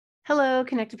Hello,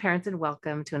 Connected Parents, and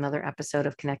welcome to another episode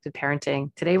of Connected Parenting.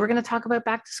 Today, we're going to talk about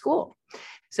back to school.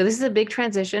 So this is a big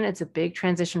transition. It's a big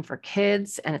transition for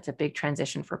kids, and it's a big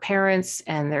transition for parents.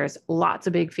 And there's lots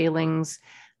of big feelings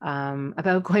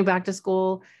about going back to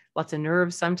school, lots of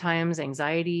nerves sometimes,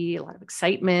 anxiety, a lot of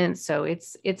excitement. So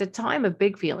it's a time of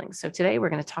big feelings. So today, we're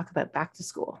going to talk about back to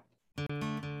school.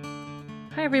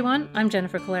 Hi everyone, I'm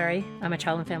Jennifer Colari. I'm a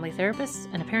child and family therapist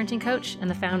and a parenting coach and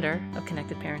the founder of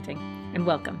Connected Parenting. And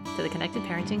welcome to the Connected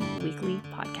Parenting Weekly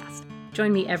Podcast.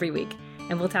 Join me every week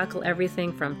and we'll tackle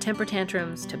everything from temper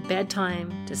tantrums to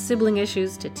bedtime to sibling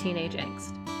issues to teenage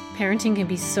angst. Parenting can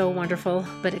be so wonderful,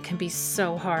 but it can be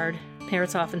so hard.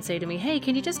 Parents often say to me, hey,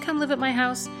 can you just come live at my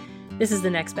house? This is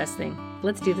the next best thing.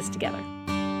 Let's do this together.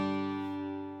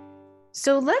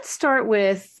 So let's start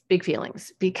with big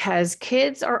feelings, because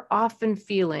kids are often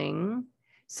feeling,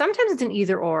 sometimes it's an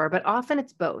either or, but often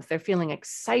it's both. They're feeling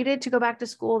excited to go back to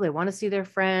school. They want to see their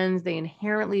friends. They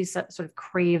inherently sort of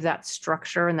crave that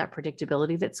structure and that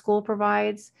predictability that school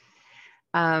provides.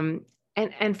 And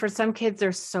for some kids,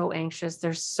 they're so anxious,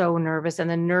 they're so nervous, and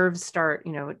the nerves start,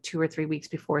 2 or 3 weeks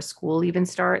before school even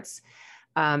starts.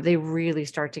 They really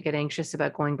start to get anxious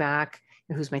about going back.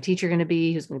 Who's my teacher going to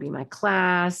be? Who's going to be my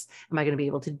class? Am I going to be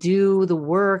able to do the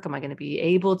work? Am I going to be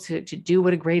able to do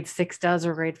what a grade 6 does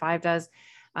or grade 5 does?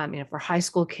 For high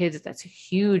school kids, that's a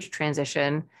huge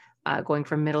transition, going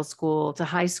from middle school to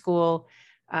high school.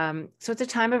 So it's a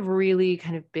time of really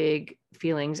kind of big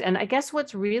feelings. And I guess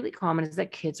what's really common is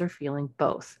that kids are feeling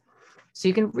both. So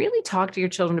you can really talk to your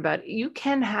children about, you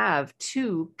can have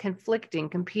two conflicting,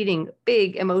 competing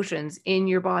big emotions in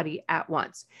your body at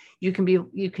once. You can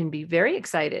be very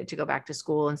excited to go back to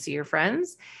school and see your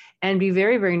friends and be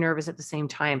very, very nervous at the same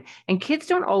time. And kids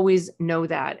don't always know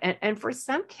that. And for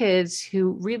some kids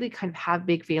who really kind of have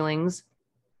big feelings,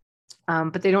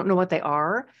 but they don't know what they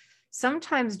are,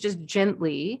 sometimes just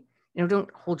gently,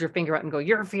 don't hold your finger up and go,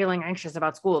 you're feeling anxious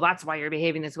about school, that's why you're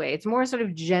behaving this way. It's more sort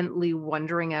of gently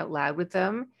wondering out loud with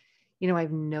them.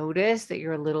 I've noticed that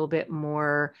you're a little bit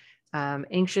more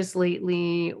anxious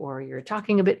lately, or you're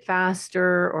talking a bit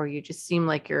faster, or you just seem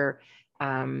like you're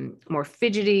more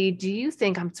fidgety. Do you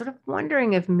think, I'm sort of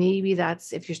wondering if maybe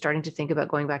that's, if you're starting to think about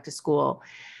going back to school.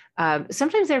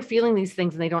 Sometimes they're feeling these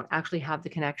things and they don't actually have the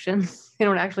connection. They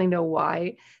don't actually know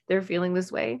why they're feeling this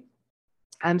way.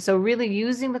 So really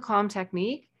using the calm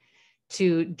technique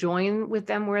to join with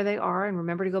them where they are. And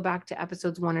remember to go back to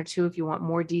episodes 1 or 2 if you want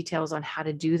more details on how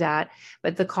to do that.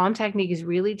 But the calm technique is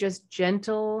really just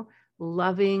gentle,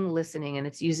 loving listening. And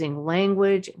it's using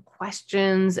language and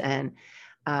questions and,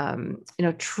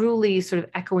 truly sort of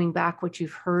echoing back what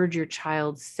you've heard your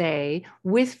child say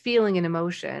with feeling and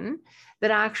emotion that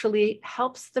actually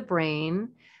helps the brain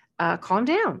calm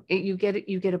down. You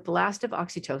get a blast of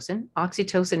oxytocin.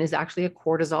 Oxytocin is actually a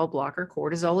cortisol blocker.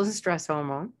 Cortisol is a stress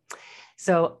hormone.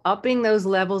 So upping those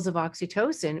levels of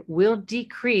oxytocin will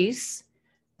decrease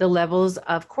the levels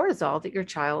of cortisol that your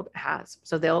child has.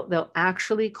 So they'll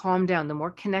actually calm down. The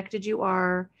more connected you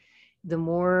are, the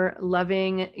more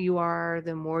loving you are,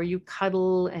 the more you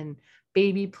cuddle and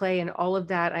baby play and all of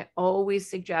that. I always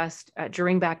suggest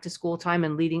during back to school time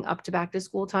and leading up to back to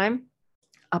school time,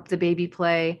 up the baby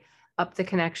play, up the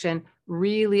connection,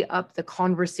 really up the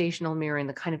conversational mirroring,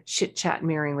 the kind of chit chat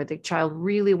mirroring where the child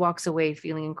really walks away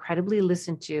feeling incredibly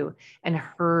listened to and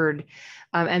heard.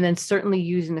 And then certainly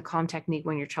using the calm technique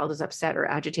when your child is upset or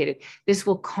agitated. This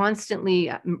will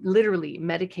constantly, literally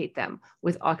medicate them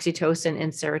with oxytocin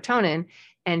and serotonin.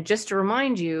 And just to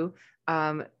remind you,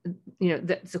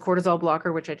 that's a cortisol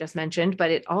blocker, which I just mentioned,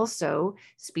 but it also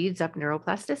speeds up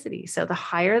neuroplasticity. So the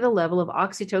higher the level of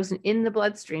oxytocin in the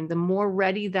bloodstream, the more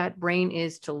ready that brain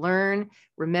is to learn,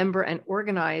 remember, and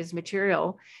organize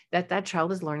material that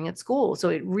child is learning at school. So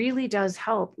it really does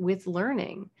help with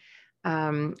learning,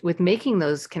 with making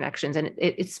those connections. And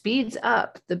it speeds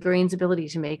up the brain's ability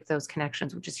to make those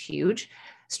connections, which is huge.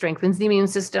 Strengthens the immune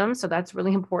system. So that's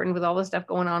really important with all the stuff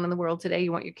going on in the world today.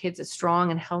 You want your kids as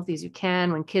strong and healthy as you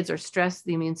can. When kids are stressed,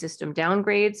 the immune system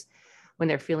downgrades. When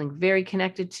they're feeling very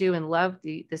connected to and loved,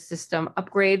 the system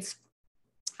upgrades.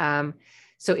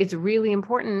 So it's really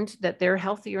important that they're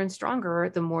healthier and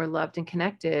stronger, the more loved and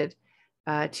connected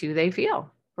to they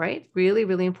feel, right? Really,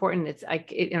 really important. I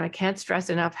can't stress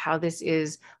enough how this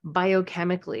is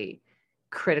biochemically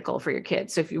critical for your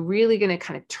kids. So if you're really going to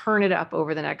kind of turn it up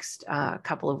over the next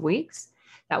couple of weeks,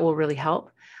 that will really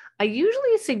help. I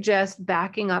usually suggest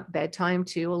backing up bedtime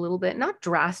too a little bit, not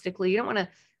drastically. You don't want to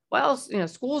well,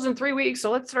 school's in 3 weeks,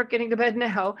 so let's start getting to bed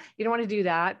now. You don't want to do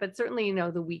that, but certainly,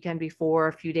 the weekend before,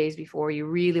 a few days before, you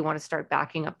really want to start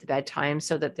backing up the bedtime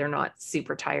so that they're not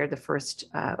super tired the first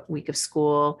week of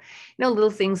school. Little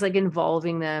things like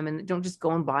involving them, and don't just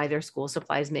go and buy their school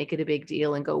supplies, make it a big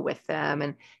deal and go with them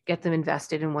and get them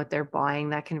invested in what they're buying.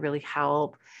 That can really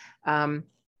help.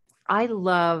 I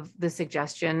love the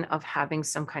suggestion of having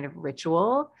some kind of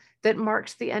ritual that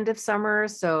marks the end of summer.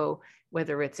 So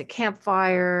whether it's a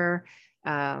campfire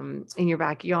in your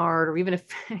backyard, or even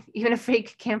even a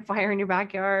fake campfire in your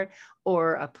backyard,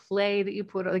 or a play that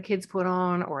the kids put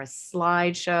on, or a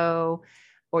slideshow,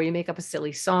 or you make up a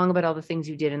silly song about all the things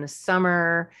you did in the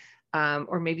summer.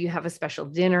 Or maybe you have a special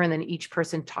dinner and then each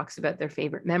person talks about their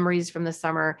favorite memories from the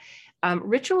summer.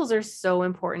 Rituals are so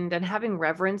important, and having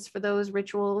reverence for those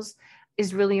rituals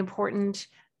is really important.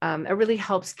 It really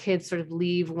helps kids sort of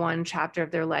leave one chapter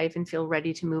of their life and feel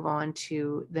ready to move on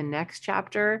to the next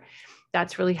chapter.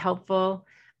 That's really helpful.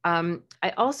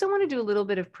 I also want to do a little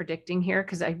bit of predicting here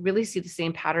because I really see the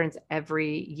same patterns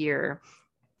every year.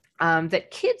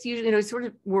 That kids usually, sort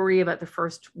of worry about the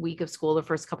first week of school, the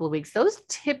first couple of weeks. Those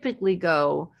typically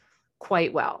go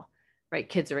quite well, right?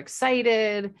 Kids are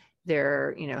excited.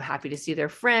 They're, happy to see their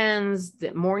friends.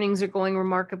 The mornings are going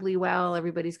remarkably well.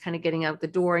 Everybody's kind of getting out the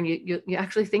door, and you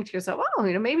actually think to yourself, oh,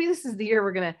 maybe this is the year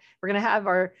we're gonna have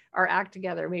our act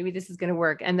together. Maybe this is gonna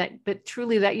work. But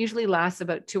truly, that usually lasts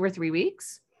about 2 or 3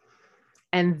 weeks.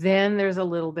 And then there's a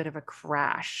little bit of a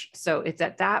crash. So it's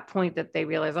at that point that they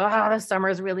realize, oh, the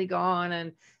summer's really gone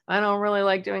and I don't really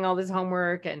like doing all this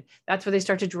homework. And that's where they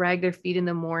start to drag their feet in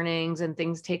the mornings, and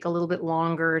things take a little bit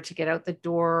longer to get out the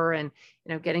door. And,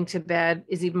 getting to bed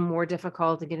is even more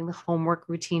difficult, and getting the homework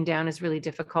routine down is really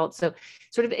difficult. So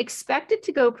sort of expect it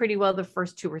to go pretty well the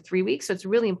first 2 or 3 weeks. So it's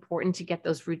really important to get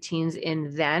those routines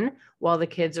in then, while the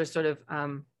kids are sort of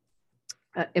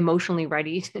emotionally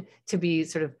ready to be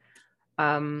sort of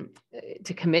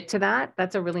to commit to that.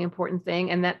 That's a really important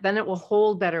thing. And then it will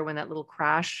hold better when that little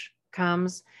crash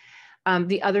comes.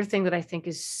 The other thing that I think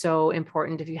is so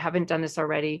important, if you haven't done this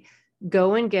already,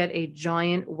 go and get a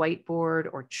giant whiteboard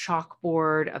or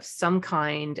chalkboard of some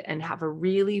kind and have a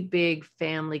really big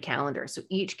family calendar. So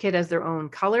each kid has their own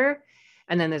color.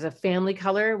 And then there's a family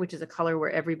color, which is a color where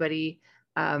everybody,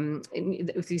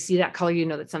 if you see that color,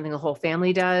 that's something the whole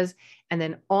family does. And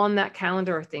then on that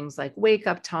calendar are things like wake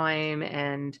up time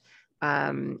and,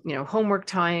 homework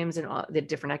times and all the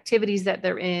different activities that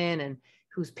they're in and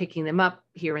who's picking them up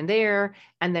here and there.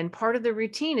 And then part of the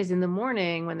routine is in the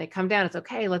morning when they come down, it's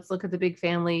okay, let's look at the big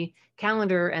family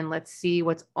calendar and let's see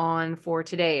what's on for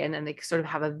today. And then they sort of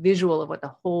have a visual of what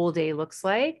the whole day looks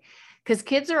like, because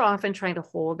kids are often trying to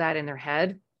hold that in their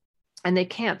head. And they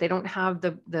can't. They don't have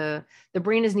the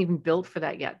brain isn't even built for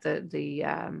that yet.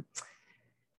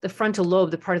 The frontal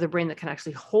lobe, the part of the brain that can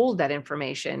actually hold that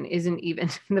information, isn't even,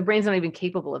 the brain's not even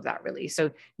capable of that really. So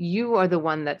you are the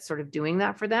one that's sort of doing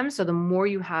that for them. So the more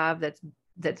you have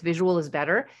that's visual is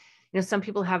better. Some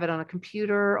people have it on a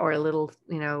computer or a little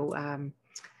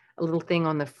thing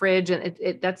on the fridge,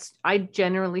 and I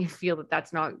generally feel that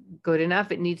that's not good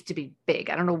enough. It needs to be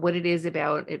big. I don't know what it is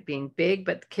about it being big,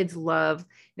 but the kids love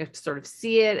to sort of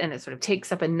see it, and it sort of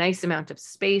takes up a nice amount of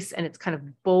space, and it's kind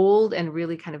of bold and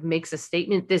really kind of makes a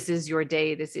statement. This is your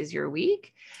day. This is your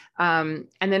week. And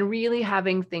then really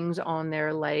having things on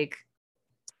there like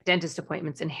dentist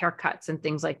appointments and haircuts and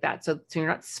things like that. So you're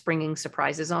not springing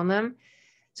surprises on them.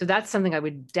 So that's something I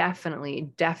would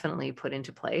definitely put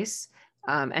into place.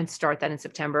 And start that in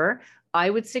September.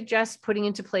 I would suggest putting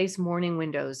into place morning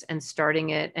windows and starting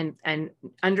it and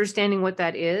understanding what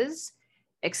that is,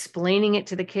 explaining it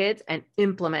to the kids and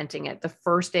implementing it the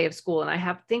first day of school. And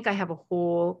I think I have a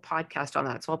whole podcast on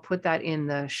that. So I'll put that in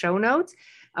the show notes.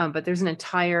 But there's an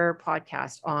entire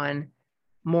podcast on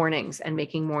mornings and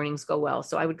making mornings go well.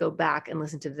 So I would go back and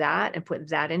listen to that and put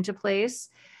that into place.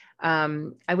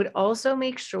 I would also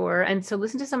make sure, and so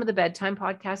listen to some of the bedtime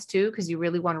podcasts too, because you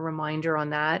really want a reminder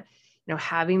on that,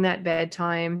 having that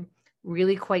bedtime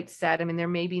really quite set. I mean, there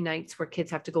may be nights where kids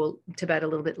have to go to bed a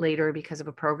little bit later because of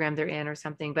a program they're in or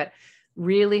something, but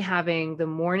really having the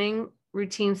morning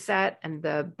routine set and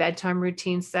the bedtime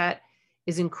routine set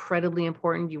is incredibly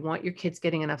important. You want your kids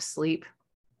getting enough sleep.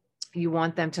 You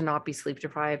want them to not be sleep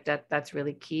deprived. That's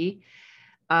really key.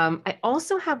 I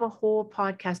also have a whole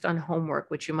podcast on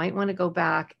homework, which you might want to go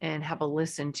back and have a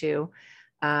listen to.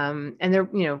 And there,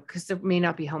 because there may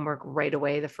not be homework right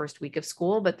away the first week of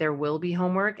school, but there will be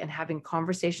homework, and having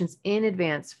conversations in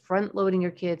advance, front loading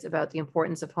your kids about the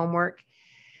importance of homework.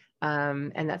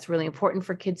 And that's really important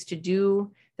for kids to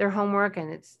do their homework.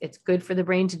 And it's good for the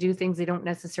brain to do things they don't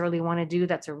necessarily want to do.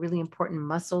 That's a really important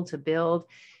muscle to build.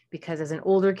 because as an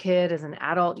older kid, as an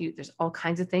adult, there's all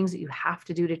kinds of things that you have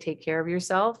to do to take care of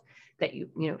yourself that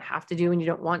you have to do and you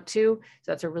don't want to.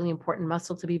 So that's a really important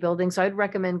muscle to be building. So I'd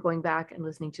recommend going back and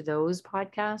listening to those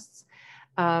podcasts.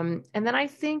 And then I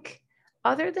think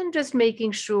other than just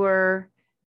making sure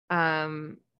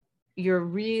you're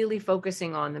really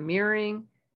focusing on the mirroring,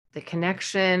 the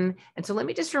connection. And so let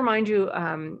me just remind you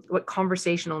what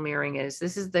conversational mirroring is.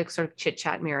 This is the sort of chit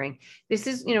chat mirroring. This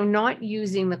is, not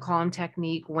using the calm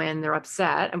technique when they're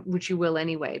upset, which you will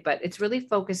anyway, but it's really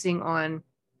focusing on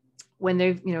when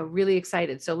they're, really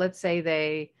excited. So let's say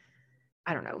they,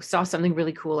 I don't know, saw something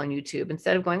really cool on YouTube.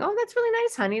 Instead of going, oh, that's really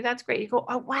nice, honey, that's great. You go,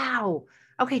 oh, wow.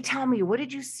 Okay, tell me, what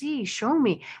did you see? Show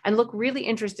me, and look really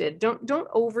interested. Don't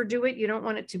overdo it. You don't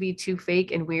want it to be too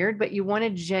fake and weird, but you want to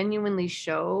genuinely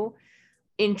show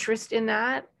interest in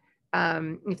that.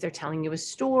 If they're telling you a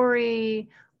story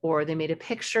or they made a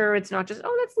picture, it's not just,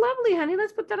 oh, that's lovely, honey,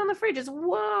 let's put that on the fridge. It's,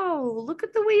 whoa, look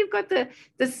at the way you've got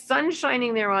the sun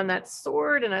shining there on that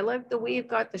sword. And I love the way you've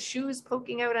got the shoes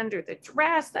poking out under the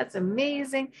dress. That's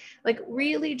amazing. Like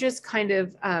really just kind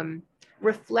of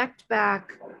reflect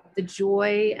back the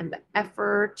joy and the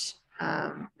effort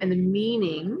and the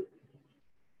meaning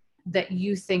that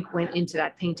you think went into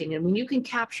that painting. And when you can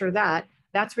capture that,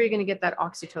 that's where you're going to get that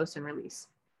oxytocin release.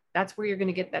 That's where you're going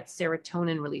to get that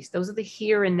serotonin release. Those are the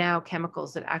here and now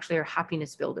chemicals that actually are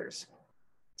happiness builders.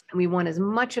 And we want as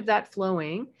much of that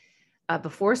flowing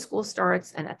before school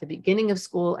starts and at the beginning of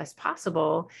school as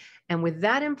possible. And with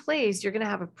that in place, you're going to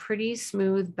have a pretty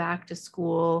smooth back to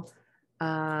school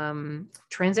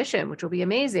transition, which will be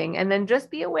amazing. And then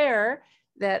just be aware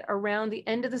that around the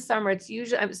end of the summer,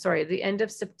 the end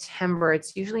of September,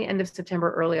 it's usually end of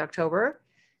September, early October,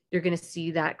 you're going to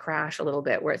see that crash a little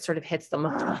bit where it sort of hits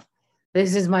them.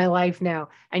 This is my life now.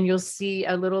 And you'll see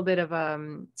a little bit of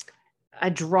a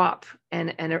drop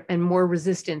and more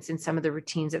resistance in some of the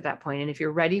routines at that point. And if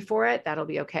you're ready for it, that'll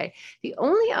be okay. The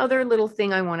only other little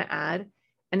thing I want to add,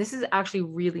 and this is actually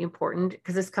really important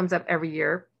because this comes up every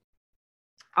year.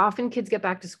 Often kids get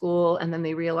back to school and then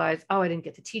they realize, oh, I didn't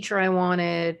get the teacher I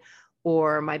wanted,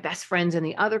 or my best friend's in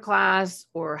the other class,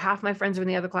 or half my friends are in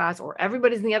the other class, or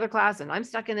everybody's in the other class and I'm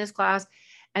stuck in this class.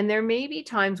 And there may be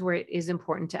times where it is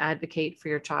important to advocate for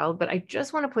your child, but I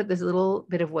just want to put this little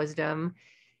bit of wisdom,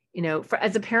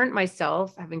 as a parent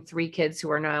myself, having 3 kids who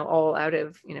are now all out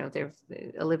of,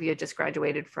 Olivia just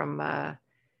graduated from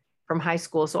high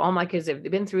school. So all my kids have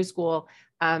been through school.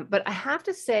 But I have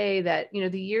to say that,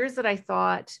 the years that I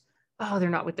thought, oh, they're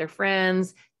not with their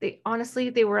friends, they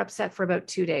were upset for about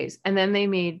 2 days and then they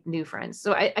made new friends.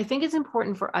 So I think it's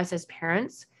important for us as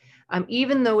parents,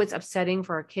 even though it's upsetting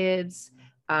for our kids,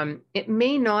 it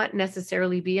may not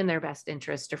necessarily be in their best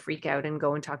interest to freak out and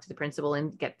go and talk to the principal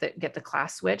and get the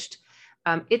class switched.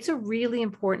 It's a really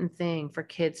important thing for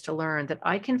kids to learn that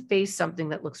I can face something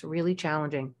that looks really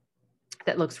challenging,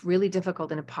 that looks really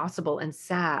difficult and impossible and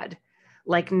sad,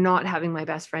 like not having my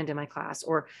best friend in my class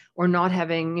or not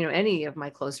having, any of my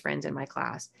close friends in my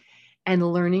class,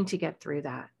 and learning to get through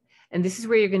that. And this is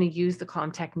where you're going to use the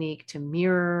calm technique to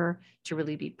mirror, to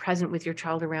really be present with your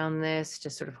child around this, to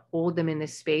sort of hold them in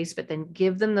this space, but then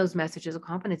give them those messages of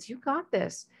confidence. You got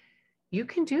this. You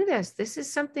can do this. This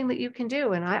is something that you can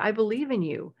do. And I believe in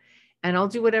you. And I'll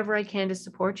do whatever I can to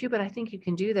support you, but I think you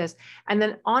can do this. And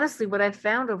then honestly, what I've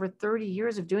found over 30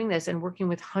 years of doing this and working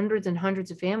with hundreds and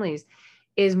hundreds of families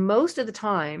is most of the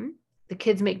time, the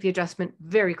kids make the adjustment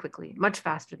very quickly, much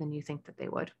faster than you think that they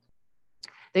would.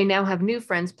 They now have new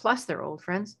friends plus their old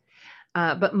friends.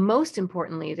 But most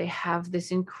importantly, they have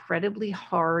this incredibly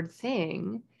hard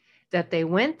thing that they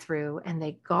went through and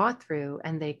they got through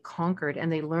and they conquered and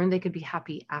they learned they could be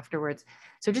happy afterwards.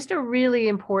 So just a really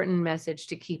important message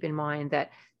to keep in mind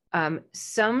that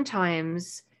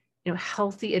sometimes,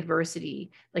 healthy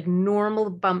adversity, like normal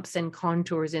bumps and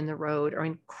contours in the road, are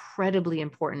incredibly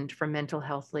important for mental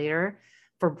health later,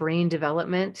 for brain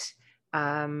development,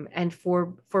 and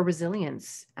for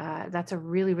resilience. That's a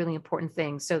really, really important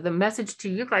thing. So the message to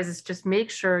you guys is just make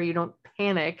sure you don't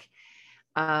panic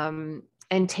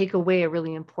and take away a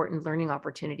really important learning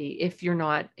opportunity if you're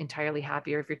not entirely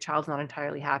happy or if your child's not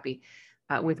entirely happy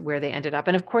with where they ended up.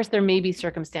 And of course, there may be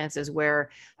circumstances where,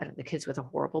 the kid's with a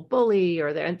horrible bully,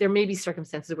 or there may be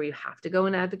circumstances where you have to go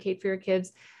and advocate for your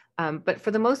kids. But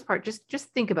for the most part, just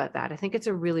think about that. I think it's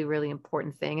a really, really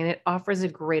important thing. And it offers a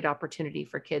great opportunity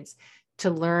for kids to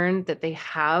learn that they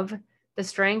have the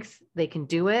strength, they can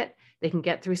do it, they can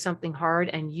get through something hard,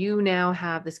 and you now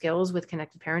have the skills with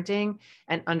connected parenting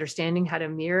and understanding how to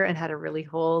mirror and how to really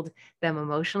hold them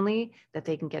emotionally, that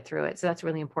they can get through it. So that's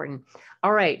really important.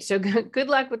 All right. So good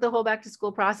luck with the whole back to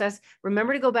school process.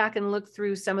 Remember to go back and look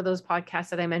through some of those podcasts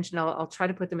that I mentioned. I'll try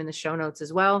to put them in the show notes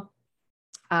as well.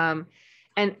 And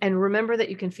remember that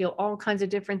you can feel all kinds of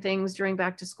different things during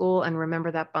back to school, and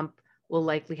remember that bump will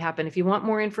likely happen. If you want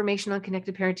more information on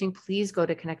connected parenting, please go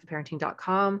to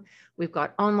connectedparenting.com. We've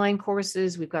got online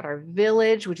courses. We've got our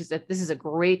village, this is a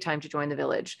great time to join the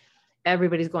village.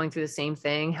 Everybody's going through the same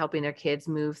thing, helping their kids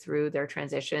move through their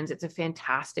transitions. It's a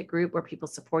fantastic group where people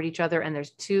support each other. And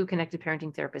there's 2 connected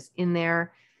parenting therapists in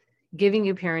there, giving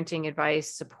you parenting advice,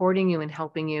 supporting you and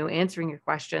helping you, answering your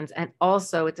questions. And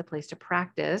also it's a place to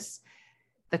practice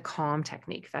the calm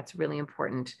technique. That's really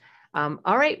important. All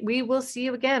right. We will see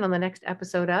you again on the next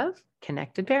episode of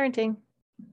Connected Parenting.